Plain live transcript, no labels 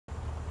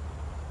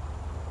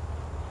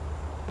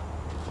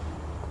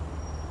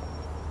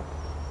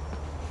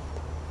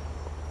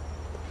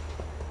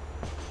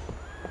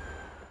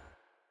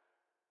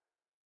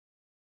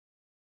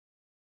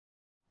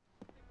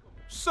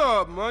What's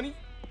up, money?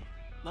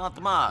 Not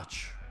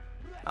much.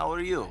 How are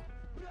you?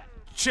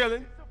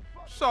 Chilling.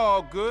 It's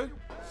all good.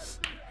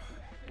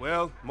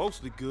 Well,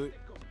 mostly good.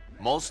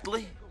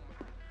 Mostly?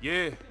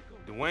 Yeah,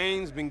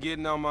 Dwayne's been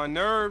getting on my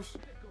nerves.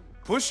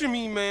 Pushing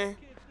me, man.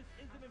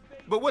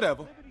 But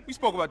whatever. We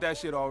spoke about that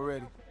shit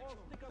already.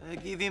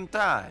 Give him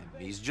time.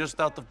 He's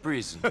just out of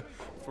prison.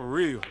 For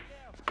real.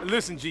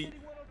 Listen, G,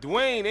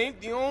 Dwayne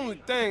ain't the only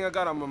thing I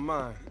got on my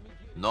mind.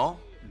 No?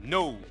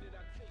 No.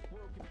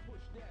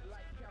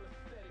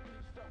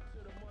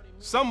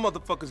 Some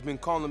motherfuckers been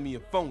calling me a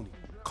phony,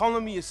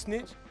 calling me a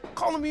snitch,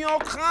 calling me all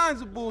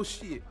kinds of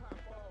bullshit.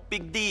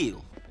 Big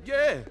deal.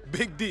 Yeah,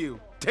 big deal.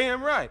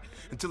 Damn right.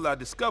 Until I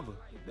discover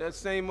that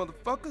same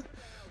motherfucker,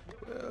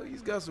 well,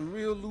 he's got some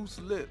real loose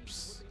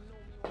lips.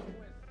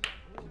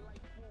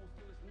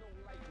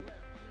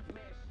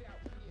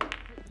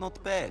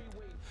 Not bad.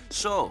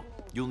 So,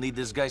 you'll need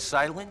this guy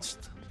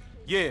silenced?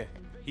 Yeah,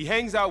 he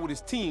hangs out with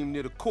his team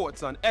near the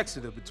courts on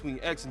Exeter between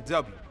X and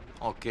W.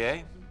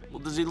 Okay.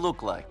 What does he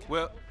look like?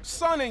 Well,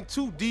 son ain't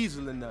too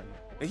diesel or nothing.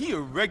 And he a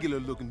regular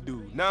looking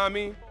dude, know what I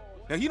mean?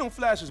 Now, he don't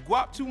flash his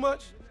guap too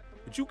much,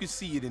 but you can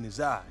see it in his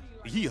eyes.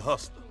 He a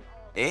hustler.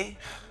 Eh?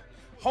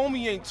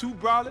 Homie ain't too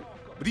brolic,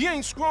 but he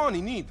ain't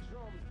scrawny neither.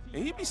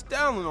 And he be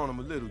styling on him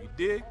a little, you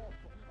dig?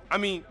 I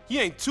mean, he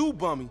ain't too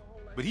bummy,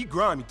 but he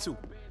grimy too.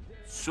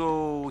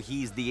 So,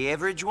 he's the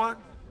average one?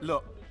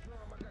 Look,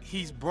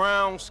 he's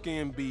brown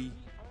skin, B.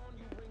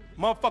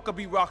 Motherfucker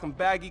be rocking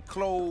baggy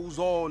clothes,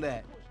 all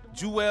that.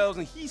 Jewels,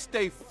 and he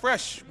stay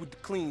fresh with the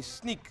clean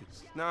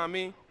sneakers, know what I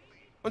mean?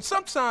 And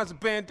sometimes a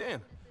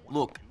bandana.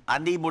 Look, I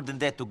need more than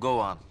that to go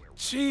on.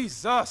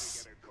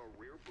 Jesus!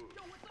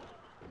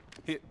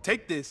 Here,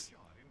 take this,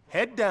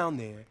 head down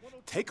there,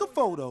 take a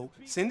photo,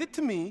 send it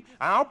to me,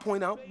 and I'll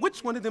point out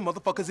which one of them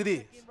motherfuckers it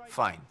is.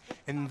 Fine.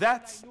 And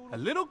that's a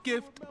little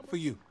gift for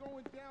you.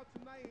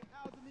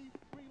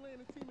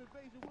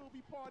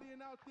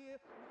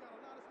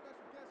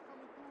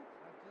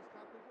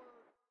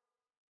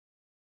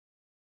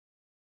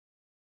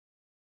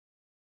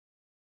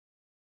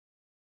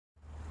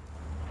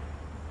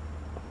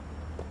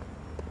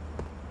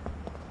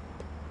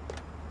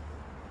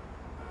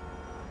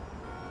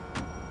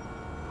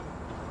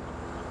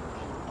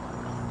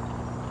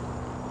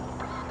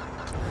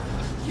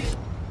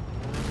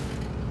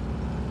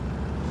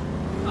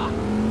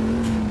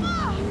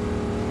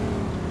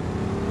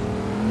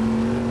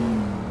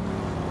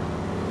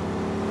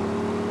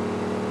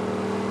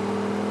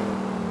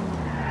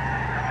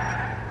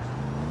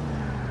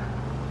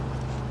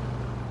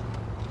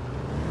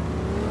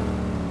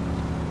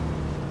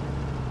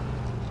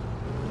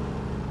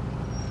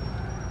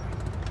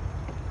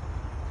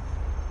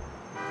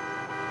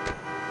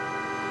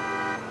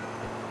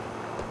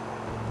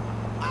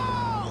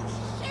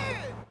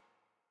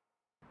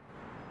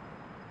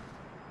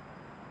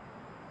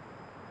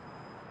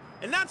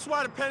 And that's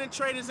why the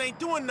penetrators ain't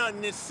doing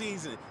nothing this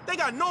season. They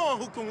got no one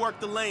who can work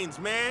the lanes,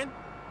 man.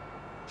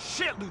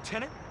 Shit,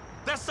 Lieutenant.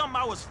 That's something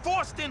I was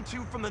forced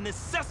into from the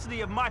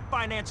necessity of my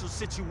financial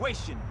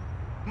situation.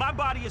 My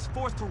body is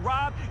forced to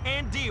rob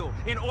and deal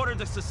in order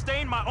to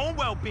sustain my own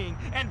well-being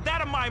and that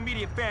of my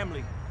immediate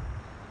family.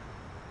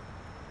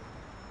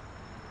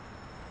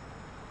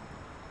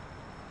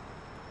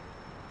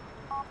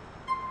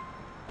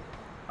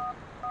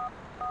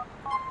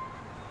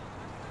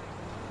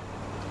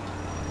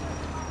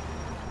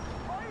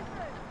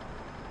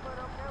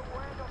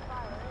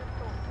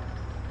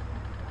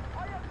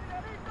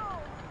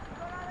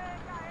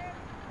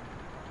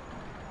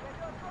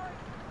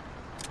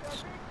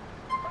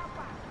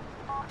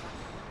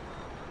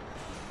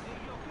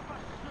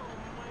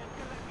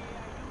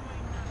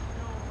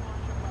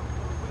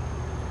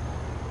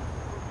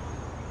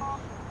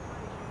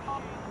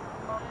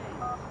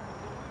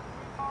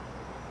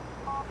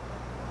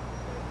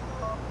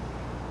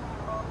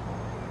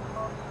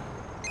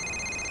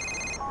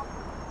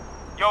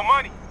 Yo,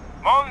 Money,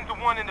 Marlon's the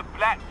one in the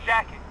black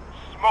jacket,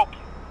 smoking.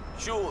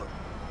 Sure.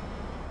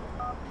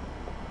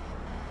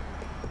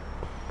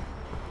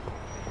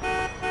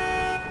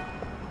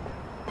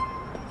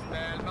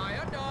 Stand by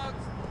your dogs.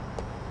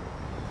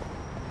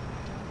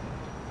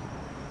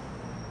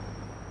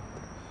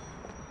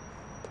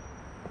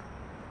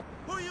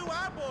 Who you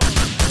eyeballing?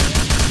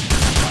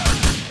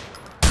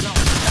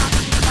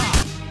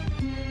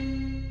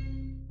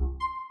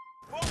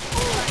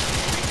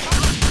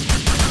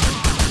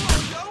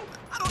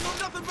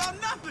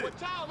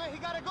 Watch out, man, he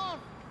got a gun.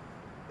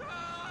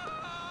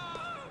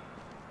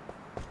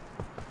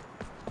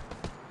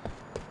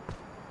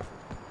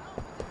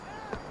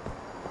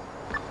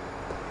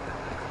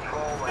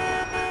 Control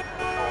lane.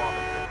 Pull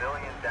a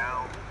civilian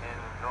down in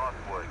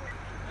Northwood.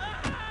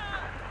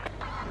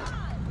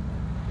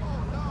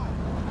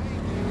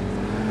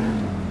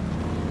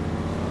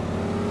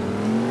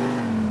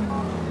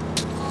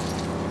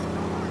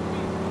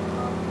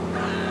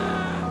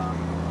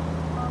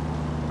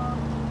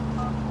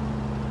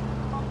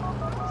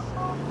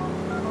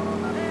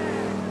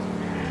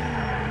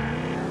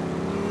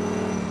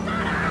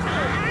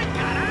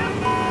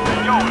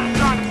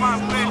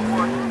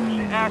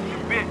 That's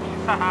your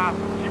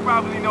bitch. She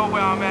probably know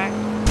where I'm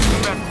at.